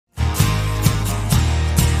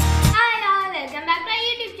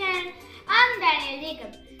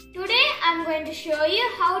Jacob. Today I'm going to show you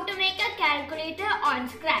how to make a calculator on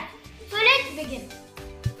Scratch. So let's begin.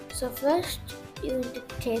 So first you need to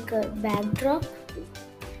take a backdrop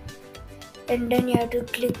and then you have to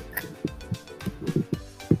click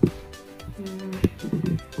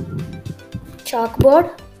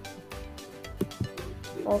chalkboard.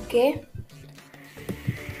 Okay,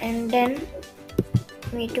 and then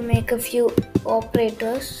we need to make a few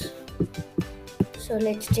operators. So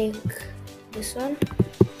let's take this one.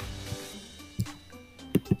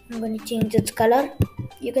 I'm going to change its color.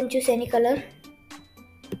 You can choose any color.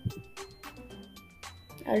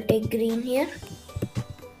 I'll take green here,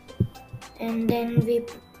 and then we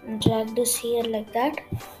drag this here like that,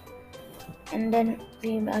 and then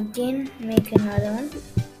we again make another one.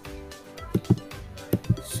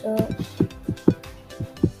 So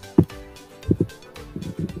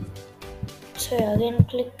again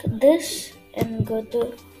click this and go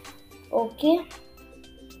to OK.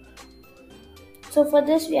 So for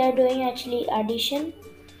this we are doing actually addition.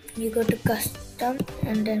 You go to custom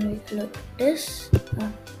and then we click this.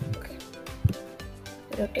 Okay.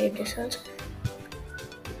 Rotate this also.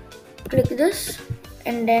 Click this,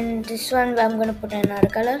 and then this one I'm gonna put another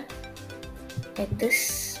color like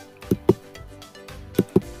this,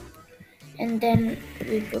 and then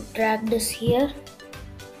we drag this here,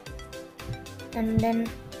 and then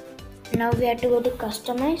now we have to go to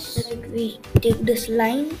customize. Like we take this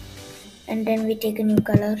line and then we take a new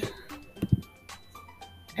color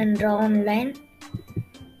and draw one line,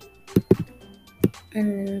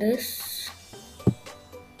 and then this,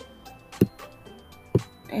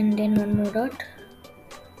 and then one more dot,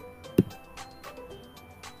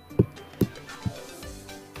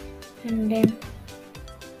 and then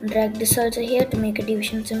drag this also here to make a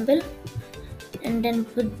division symbol, and then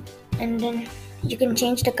you can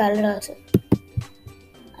change the color also.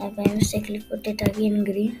 I by mistakenly put it again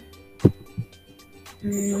green.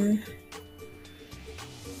 You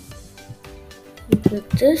put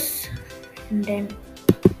this and then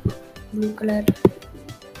blue color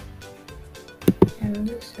and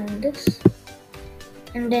this and this,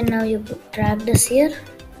 and then now you drag this here.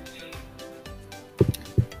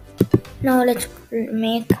 Now let's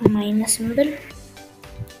make a minus symbol.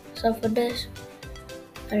 So for this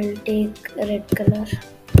I'll take a red color.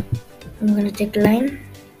 I'm gonna take line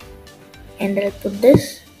and I'll put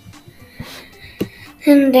this,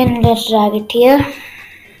 and then let's drag it here.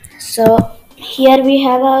 So here we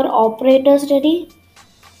have our operators ready,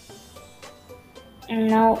 and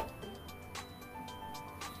now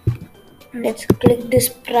let's click this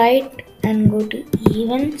sprite and go to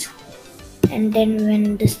events, and then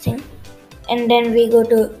when this thing, and then we go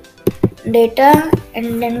to data,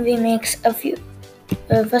 and then we make a few.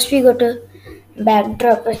 First we go to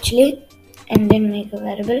backdrop actually, and then make a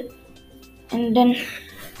variable, and then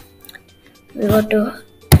we go to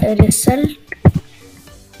result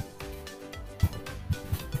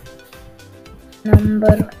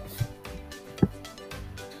number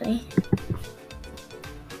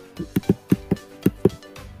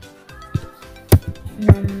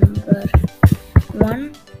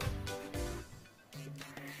 1,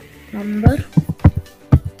 number 2.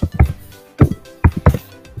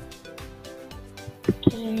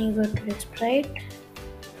 Then you go to the sprite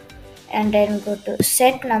and then go to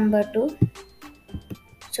set number 2.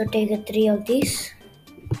 So take 3 of these,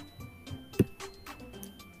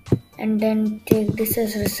 and then take this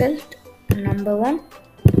as result, number 1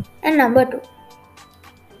 and number 2.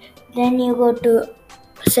 Then you go to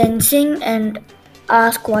sensing and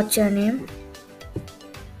ask what's your name.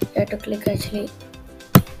 You have to click actually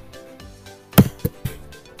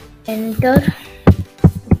enter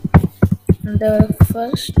the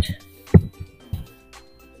first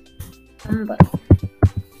number,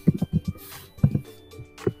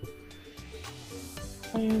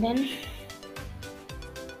 and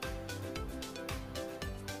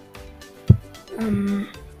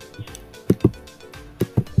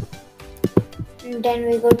then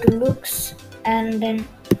we go to looks and then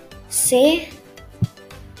say,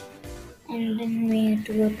 and then we have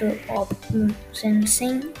to go to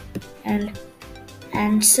sensing and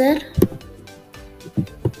answer,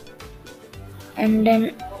 and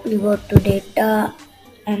then we go to data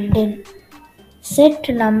and then set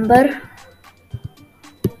number.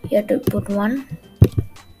 You have to put 1,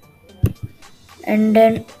 and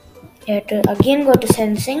then you have to again go to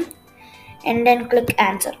sensing and then click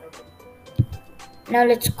answer. Now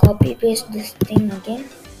let's copy paste this thing again.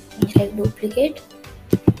 It's like duplicate,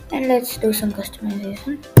 and let's do some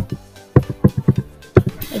customization.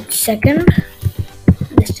 It's second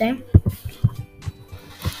this time,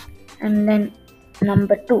 and then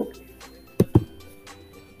number 2.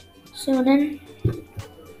 So then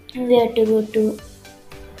we have to go to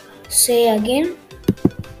say again,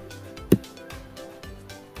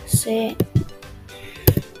 say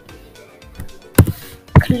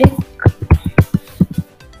click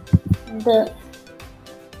the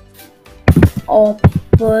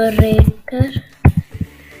operator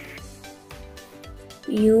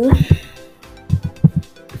you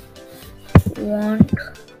want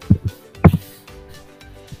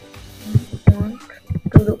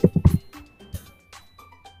to do.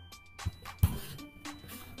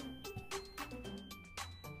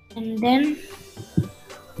 And then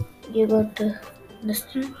you go to this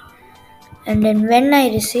thing, and then when I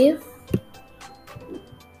receive,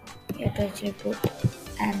 you have to actually put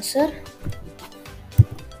answer.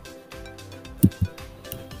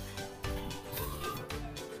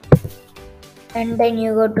 And then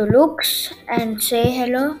you go to looks and say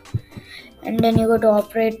hello, and then you go to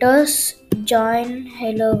operators, join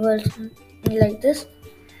hello world, like this,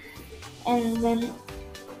 and then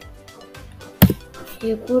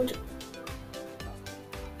you put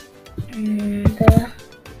the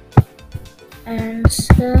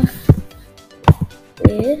answer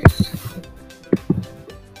is,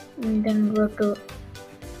 and then go to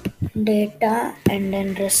data and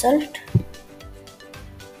then result,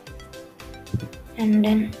 and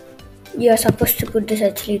then you are supposed to put this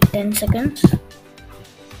actually 10 seconds,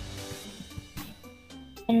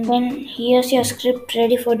 and then here's your script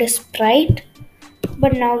ready for the sprite,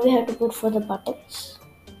 but now we have to put for the buttons.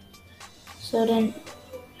 So then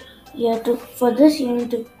you have to, for this you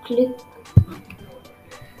need to click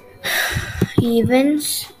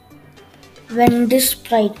events when this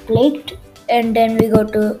sprite played, and then we go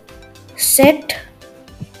to set,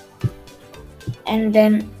 and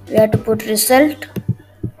then we have to put result,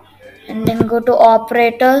 and then go to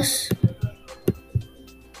operators,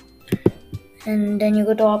 and then you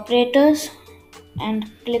go to operators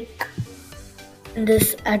and click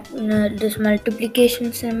this this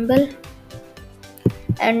multiplication symbol,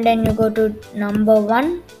 and then you go to number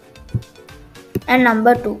 1 and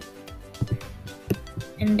number 2,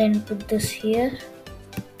 and then put this here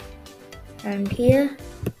and here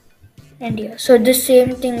and here. So this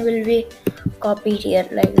same thing will be copied here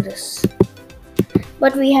like this,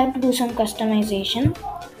 but we have to do some customization,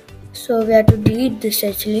 so we have to delete this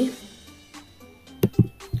actually,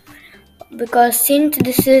 because since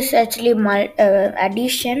this is actually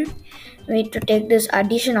addition, we need to take this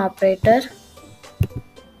addition operator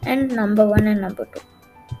and number 1 and number 2.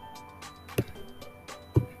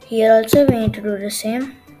 Here also we need to do the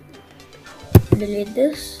same, delete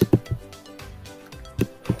this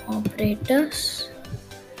operators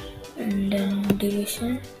and then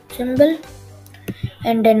deletion symbol,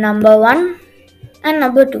 and then number 1 and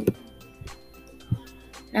number 2.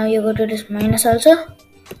 Now you go to this minus also,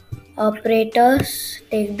 operators,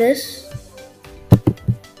 take this,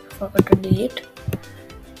 forgot to delete,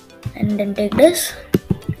 and then take this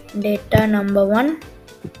data number 1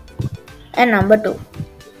 and number 2.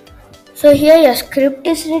 So here your script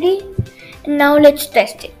is ready, and now let's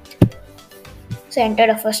test it. So enter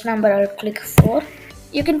the first number, I'll click 4,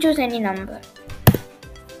 you can choose any number,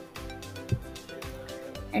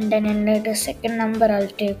 and then enter the second number, I'll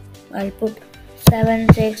put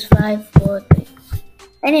 7 6 5 4 3,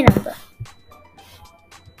 any number,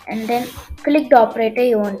 and then click the operator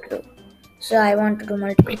you want to do. So I want to do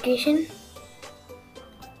multiplication,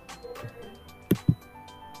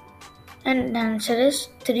 and the answer is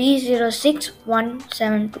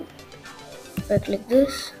 306172. If I click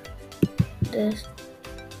this.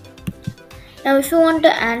 Now if you want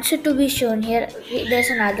the answer to be shown here, there's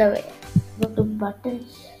another way. Go to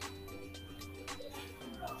buttons.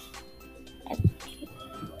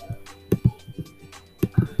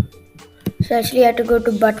 So actually you have to go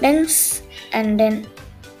to buttons and then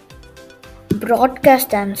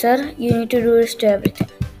broadcast answer. You need to do this to everything.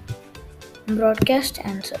 Broadcast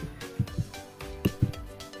answer.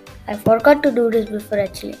 I forgot to do this before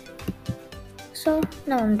actually. So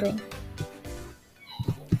now I'm doing.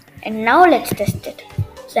 And now let's test it.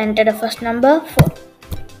 So enter the first number 4.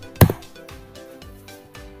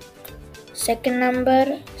 Second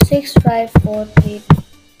number 6543.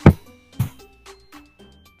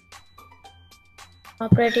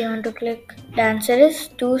 Operator you want to click. The answer is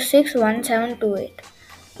 261728.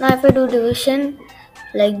 Now if I do division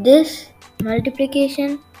like this,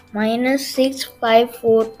 multiplication minus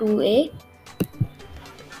 65428,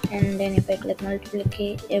 and then if I click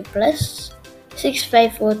multiplication plus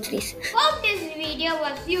 65436. Hope this video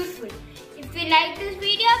was useful. If you like this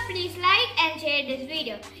video, please like and share this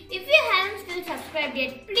video. If you haven't still subscribed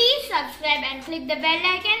yet, please subscribe and click the bell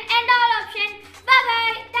icon and all